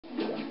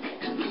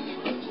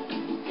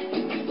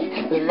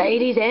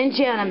Ladies and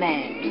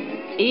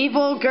gentlemen,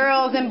 evil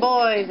girls and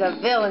boys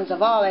of villains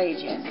of all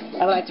ages,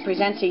 I would like to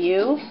present to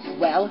you,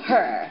 well,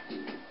 her.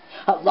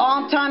 A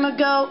long time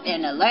ago,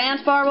 in a land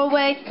far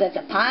away, lived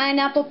a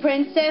pineapple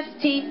princess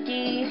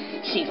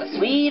Tiki. She was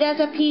sweet as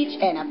a peach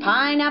in a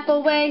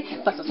pineapple way,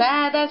 but so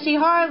sad that she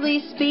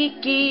hardly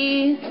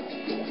speaky.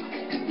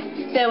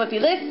 So if you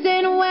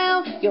listen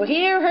well, you'll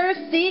hear her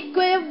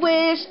secret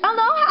wish.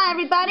 Aloha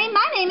everybody,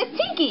 my name is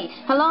Tiki,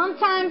 a long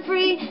time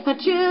free, a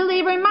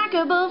truly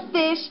remarkable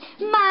fish.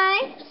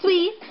 My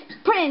sweet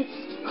prince,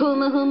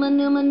 huma huma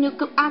numa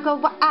nuku aka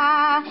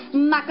wa'a,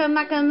 maka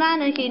maka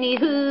mana hini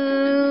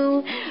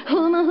hu,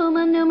 huma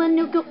huma numa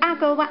nuku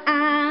aka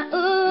wa'a,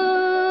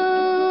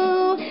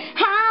 ooh,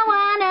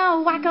 hawana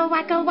waka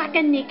waka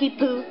waka niki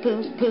poo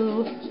poo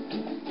poo.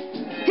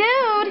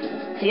 Dude,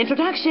 the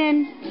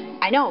introduction.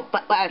 I know,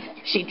 but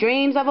she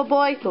dreams of a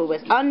boy who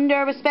is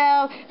under a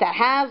spell that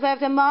has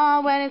left him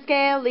all wet and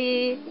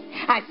scaly.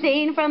 I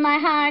sing from my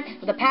heart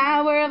with the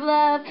power of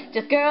love,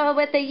 just girl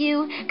with a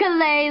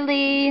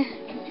ukulele.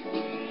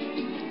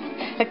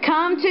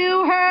 Come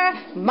to her,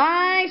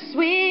 my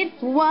sweet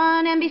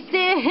one, and be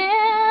still.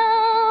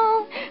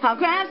 I'll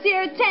grasp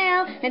your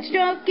tail and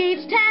stroke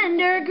each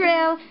tender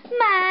grill,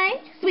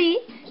 my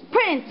sweet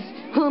prince.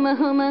 Huma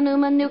huma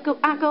numa nuku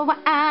aka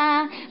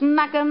wa'a,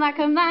 maka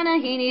maka mana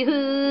hini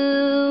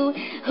hu,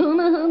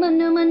 huma huma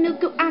numa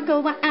nuku aka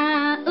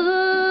wa'a,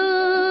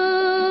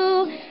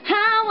 ooh,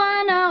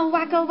 hawana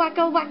waka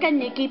waka waka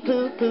niki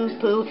poo poo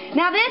poo.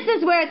 Now this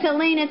is where to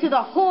lean into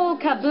the whole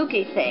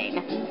kabuki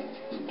thing.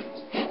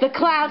 The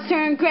clouds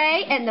turn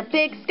gray and the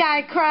big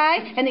sky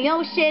cried and the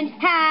ocean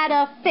had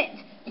a fit.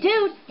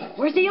 Dude,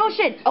 where's the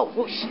ocean? Oh,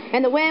 whoosh.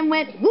 And the wind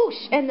went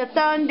whoosh and the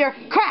thunder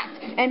cracked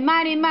and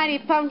mighty mighty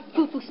punk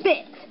foo foo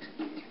spit.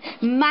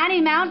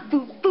 Mighty Mount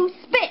foo foo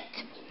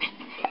spit.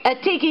 A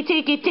tiki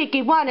tiki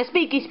tiki wanna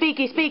speaky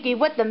speaky speaky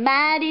with the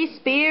mighty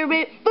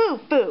spirit foo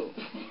foo.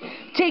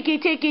 Tiki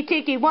tiki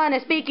tiki wanna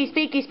speaky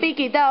speaky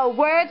speaky the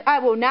words I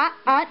will not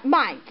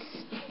unmind.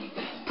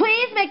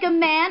 Please make a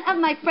man of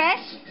my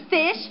fresh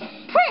fish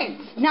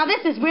prince. Now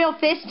this is real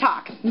fish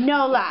talk,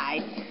 no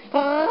lies.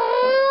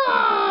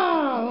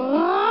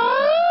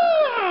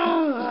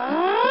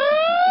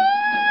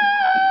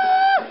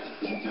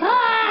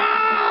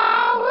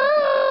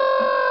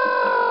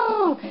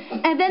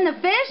 And then the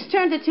fish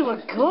turns into a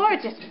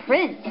gorgeous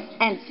prince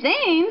and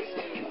sings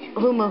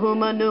huma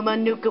huma numa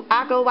nuku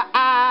aka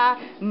wa'a,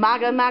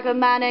 maga maga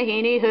mana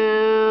hini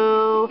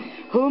hu,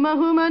 huma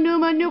huma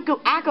numa nuku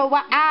aka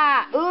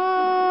wa'a,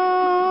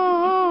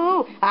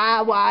 ooh,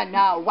 I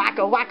wanna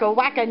waka waka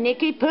waka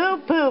niki poo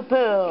poo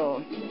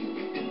poo.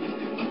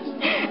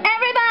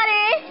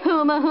 Everybody,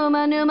 huma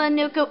huma numa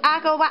nuku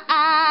aka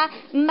wa'a,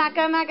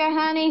 maka maka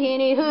honey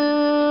hini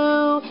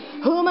hu,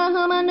 huma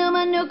huma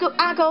numa nuku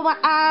aka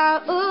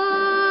wa'a,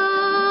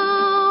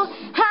 ooh,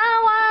 I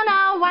wanna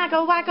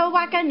waka waka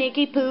waka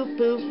niki poo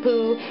poo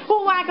poo,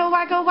 waka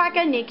waka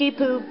waka niki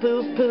poo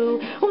poo poo,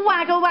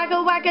 waka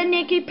waka waka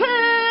niki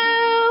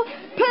poo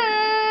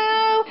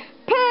poo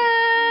poo.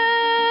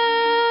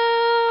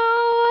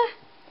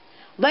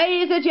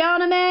 Ladies and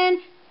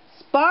gentlemen,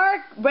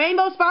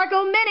 Rainbow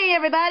Sparkle Minnie,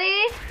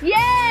 everybody!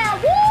 Yeah!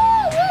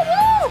 Woo! Woo!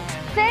 Woo!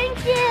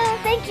 Thank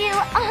you!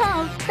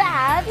 Oh,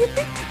 stop! You're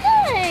so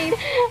kind!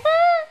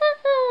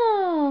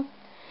 Oh.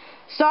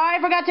 Sorry, I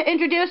forgot to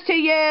introduce to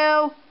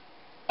you.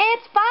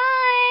 It's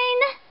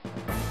fine!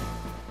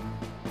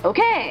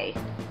 Okay,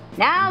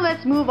 now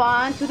let's move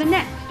on to the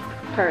next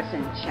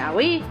person, shall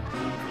we?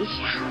 We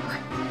shall.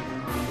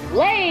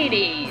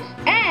 Ladies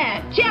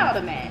and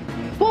gentlemen,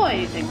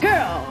 boys and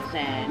girls,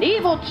 and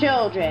evil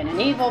children,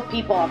 and evil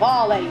people of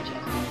all ages.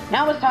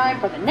 Now it's time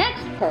for the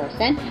next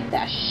person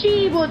that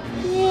she will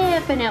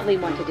definitely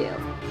want to do.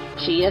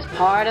 She is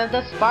part of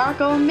the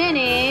Sparkle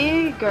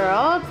Minnie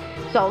girls.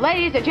 So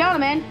ladies and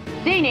gentlemen,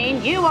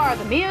 singing You Are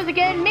the Music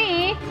and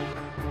Me,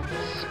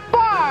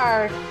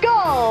 Sparkle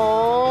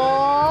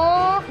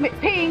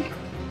Pink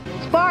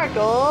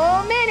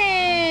Sparkle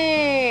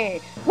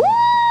Minnie!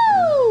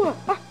 Woo!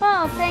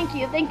 Oh, thank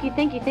you.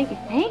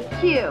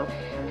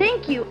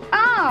 Thank you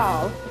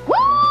all.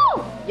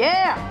 Woo!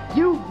 Yeah,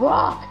 you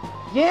rock.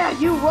 Yeah,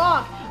 you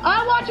rock.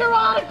 I want your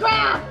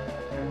autograph.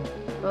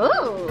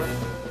 Ooh,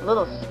 a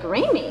little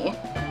screamy.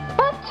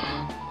 But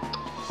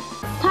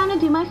time to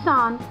do my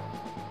song.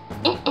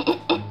 5,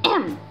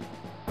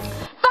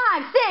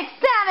 6,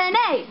 7,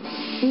 8.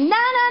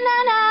 Na na na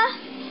na.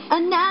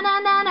 Na na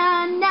na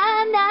na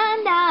na na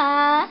na.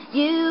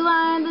 You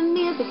are the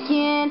music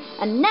king.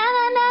 Na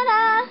na na na.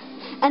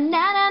 Na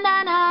na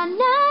na na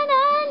na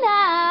na.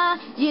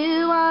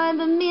 You are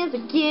the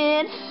music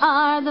kid,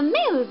 are the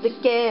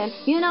music kid.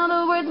 You know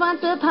the words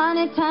once upon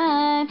a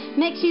time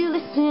makes you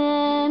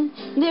listen.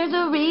 There's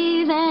a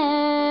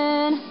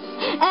reason.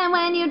 And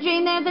when you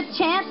dream there's a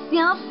chance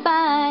you'll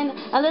find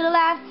a little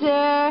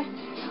laughter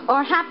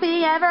or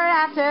happy ever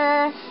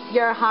after.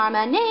 Your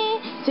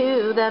harmony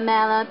to the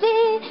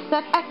melody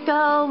that's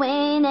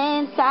echoing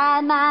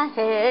inside my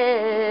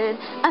head.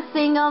 A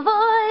single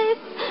voice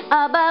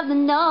above the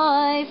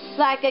noise,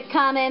 like a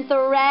common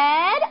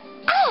thread.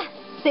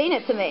 Sing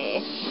it to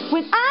me.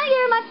 When I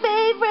hear my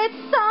favorite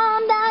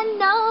song, I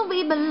know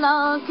we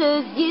belong,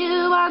 'cause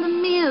you are the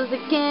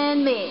music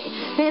in me.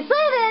 It's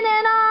living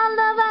in all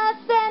of us,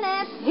 and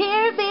it's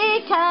here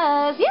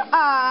because you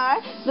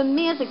are the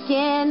music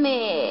in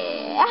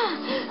me.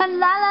 La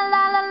la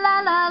la la la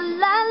la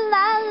la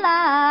la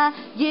la.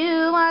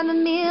 You are the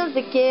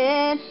music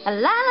in.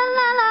 La la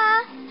la la.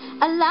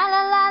 La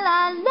la la la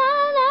la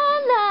la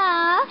la.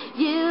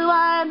 You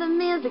are the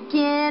music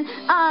in.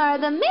 Are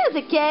the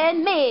music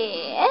in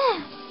me.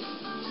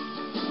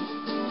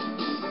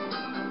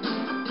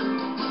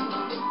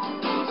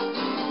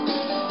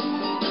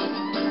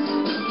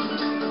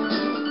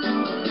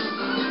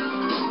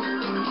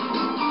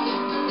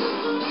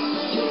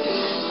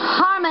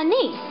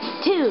 Harmony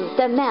to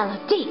the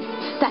melody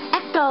that's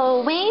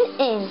echoing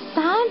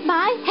inside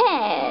my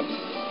head.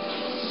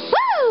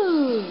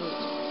 Woo!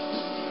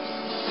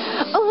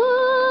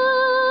 Ooh!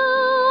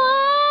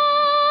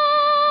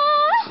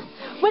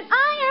 When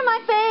I hear my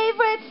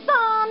favorite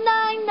song,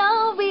 I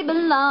know we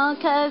belong,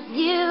 'cause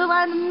you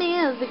are the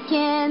music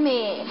in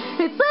me.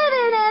 It's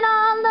living in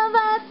all of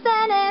us,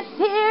 and it's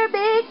here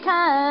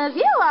because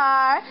you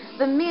are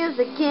the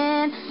music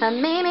in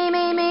me, me,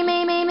 me, me,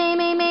 me, me, me, me,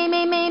 me,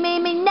 me, me, me,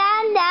 me, na,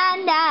 na,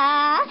 na.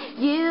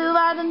 You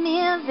are the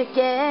music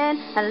in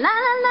la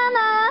la la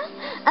la,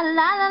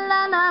 la la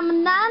la la,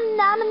 na,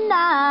 na,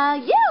 na.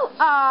 You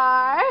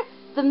are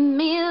the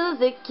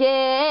music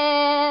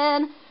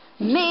in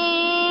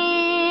me.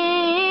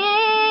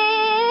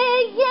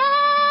 Yeah.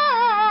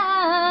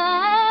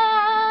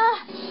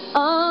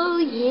 Oh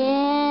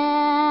yeah.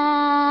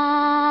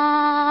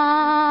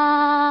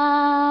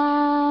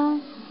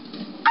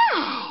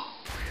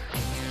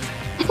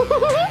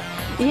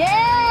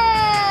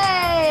 Yay!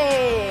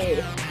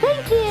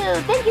 Thank you,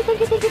 thank you, thank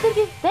you, thank you, thank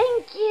you,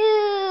 thank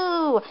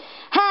you.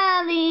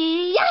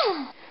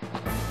 Hallelujah!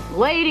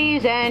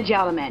 Ladies and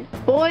gentlemen,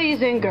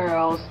 boys and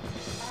girls,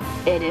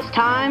 it is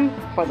time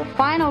for the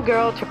final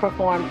girl to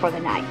perform for the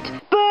night.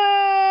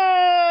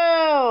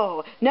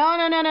 Boo! No,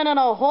 no, no, no, no,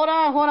 no. Hold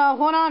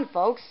on,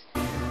 folks.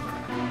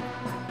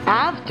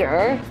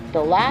 After the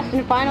last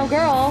and final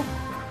girl,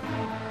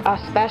 a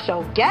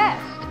special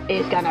guest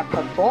is gonna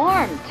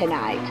perform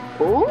tonight.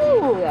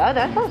 Ooh,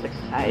 that sounds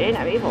exciting.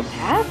 I'm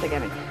evil-tastic.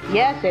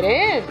 Yes, it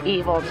is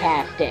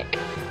evil-tastic.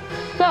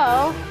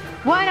 So,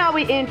 why don't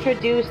we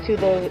introduce to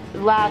the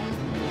last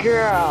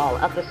girl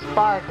of the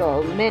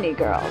Sparkle Mini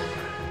Girls?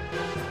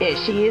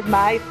 She is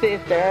my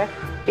sister,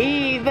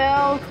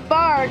 Evil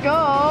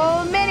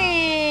Sparkle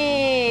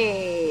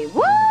Minnie!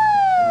 Woo!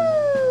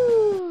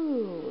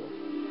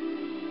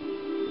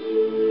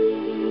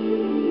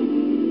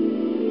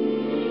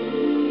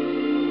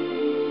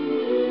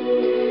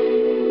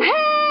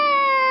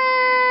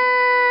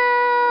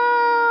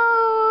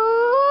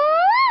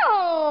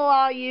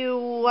 All you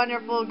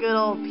wonderful good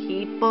old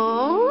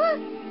people.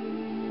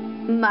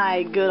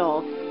 My good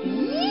old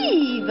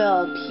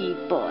evil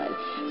people.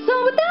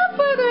 So without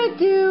further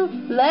ado,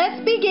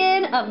 let's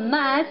begin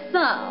my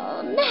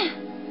song.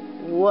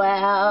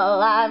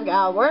 Well, I've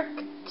got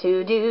work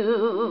to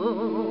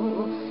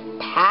do.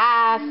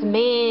 Pass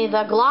me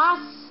the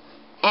gloss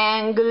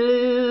and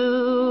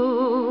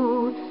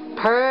glue.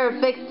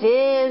 Perfect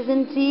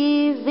isn't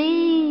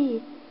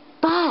easy,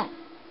 but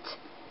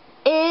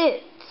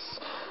it's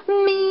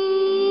me.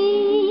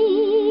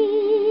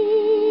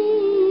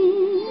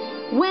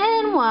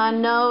 When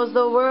one knows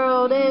the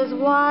world is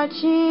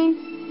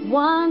watching,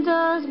 one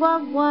does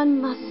what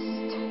one must.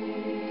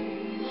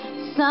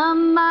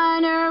 Some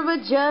minor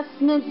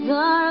adjustments,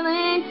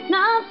 darling,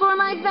 not for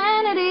my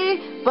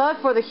vanity, but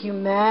for the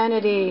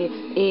humanity.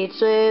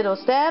 Each little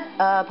step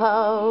a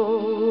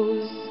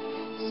pose.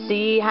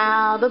 See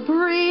how the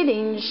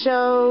breathing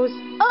shows.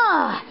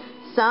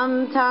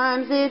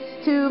 Sometimes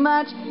it's too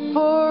much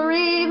for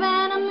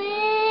even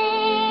me.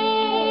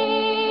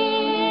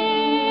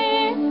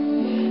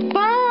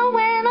 But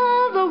when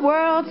all the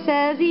world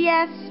says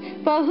yes,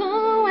 but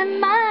who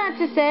am I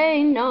to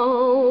say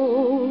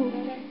no?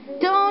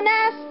 Don't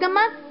ask a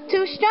mutt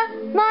to strut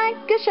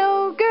like a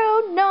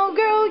showgirl. No,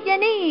 girl, you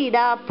need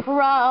a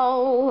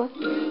pro.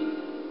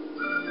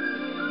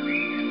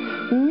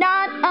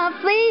 Not a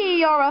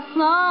flea or a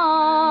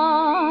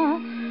flaw.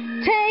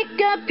 Take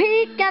a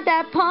peek at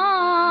that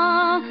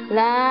paw.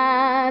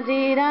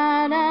 La-dee-da-da.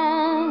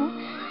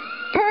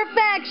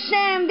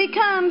 Perfection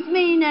becomes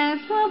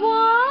meanness.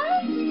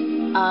 What?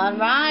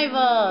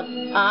 Unrivaled,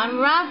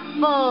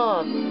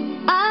 unruffled,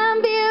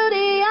 I'm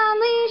beauty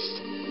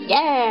unleashed,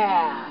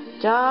 yeah!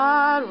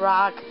 Dog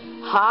rock,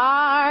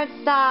 hard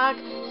stock,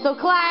 so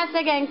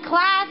classic and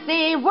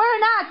classy, we're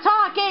not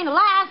talking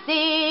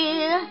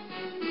lassie!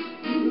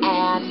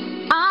 And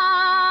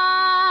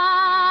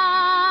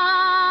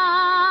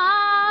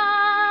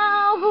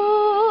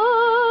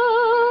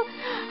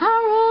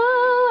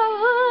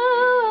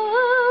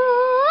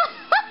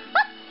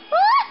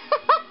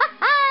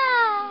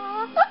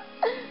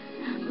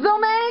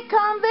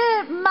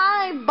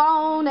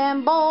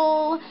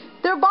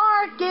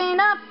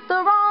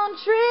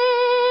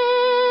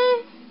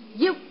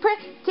you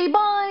pretty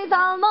boys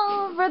all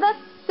over the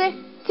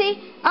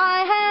city.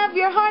 I have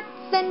your hearts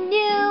and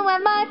you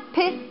have my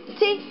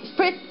pity.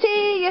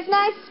 Pretty is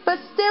nice, but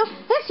still,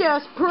 it's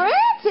just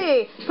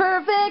pretty.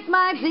 Perfect,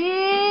 my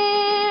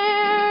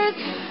dears,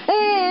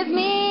 is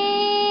me.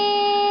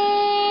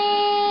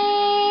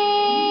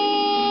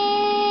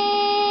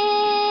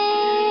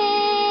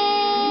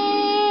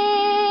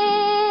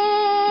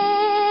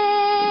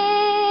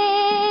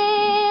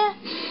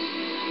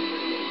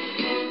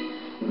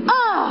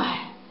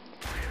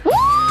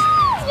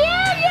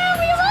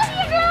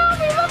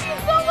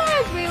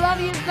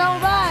 So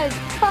much.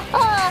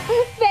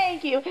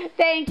 Thank you,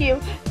 thank you,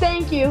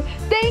 thank you,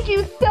 thank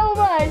you so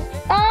much.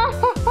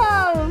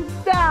 Oh,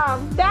 stop.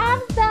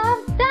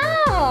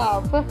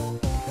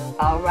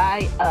 All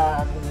right,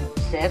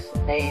 sis,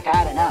 they've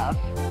had enough.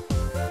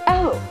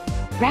 Oh,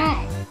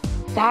 right,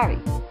 sorry.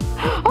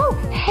 Oh,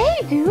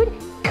 hey, dude,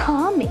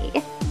 call me.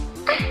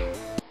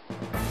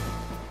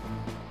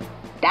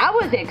 That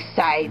was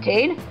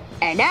exciting.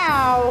 And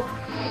now,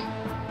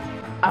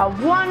 a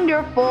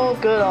wonderful,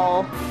 good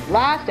old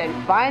last and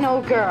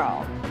final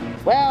girl.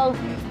 Well,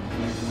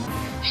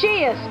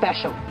 she is a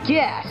special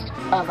guest,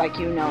 like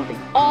you know, the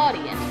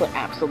audience would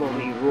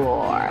absolutely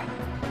roar.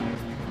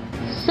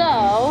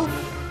 So,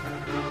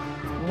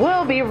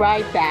 we'll be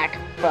right back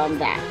from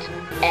that.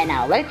 And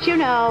I'll let you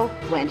know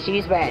when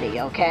she's ready,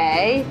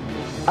 okay?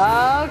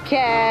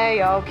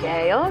 Okay.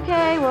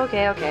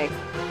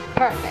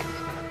 Perfect.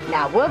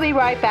 Now, we'll be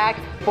right back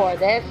for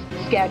this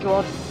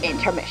scheduled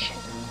intermission.